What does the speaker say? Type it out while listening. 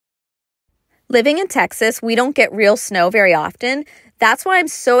Living in Texas, we don't get real snow very often. That's why I'm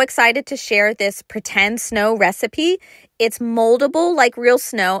so excited to share this pretend snow recipe. It's moldable like real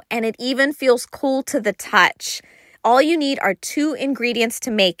snow, and it even feels cool to the touch. All you need are 2 ingredients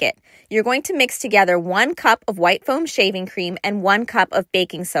to make it. You're going to mix together 1 cup of white foam shaving cream and 1 cup of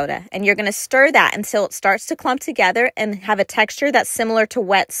baking soda. And you're going to stir that until it starts to clump together and have a texture that's similar to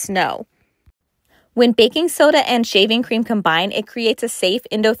wet snow. When baking soda and shaving cream combine, it creates a safe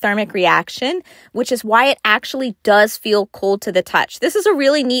endothermic reaction, which is why it actually does feel cold to the touch. This is a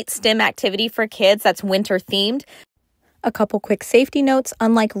really neat STEM activity for kids that's winter themed. A couple quick safety notes.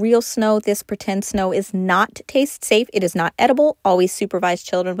 Unlike real snow, this pretend snow is not taste safe. It is not edible. Always supervise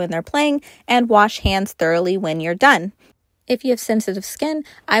children when they're playing and wash hands thoroughly when you're done. If you have sensitive skin,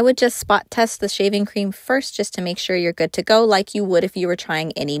 I would just spot test the shaving cream first just to make sure you're good to go, like you would if you were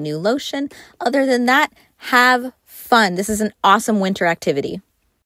trying any new lotion. Other than that, have fun. This is an awesome winter activity.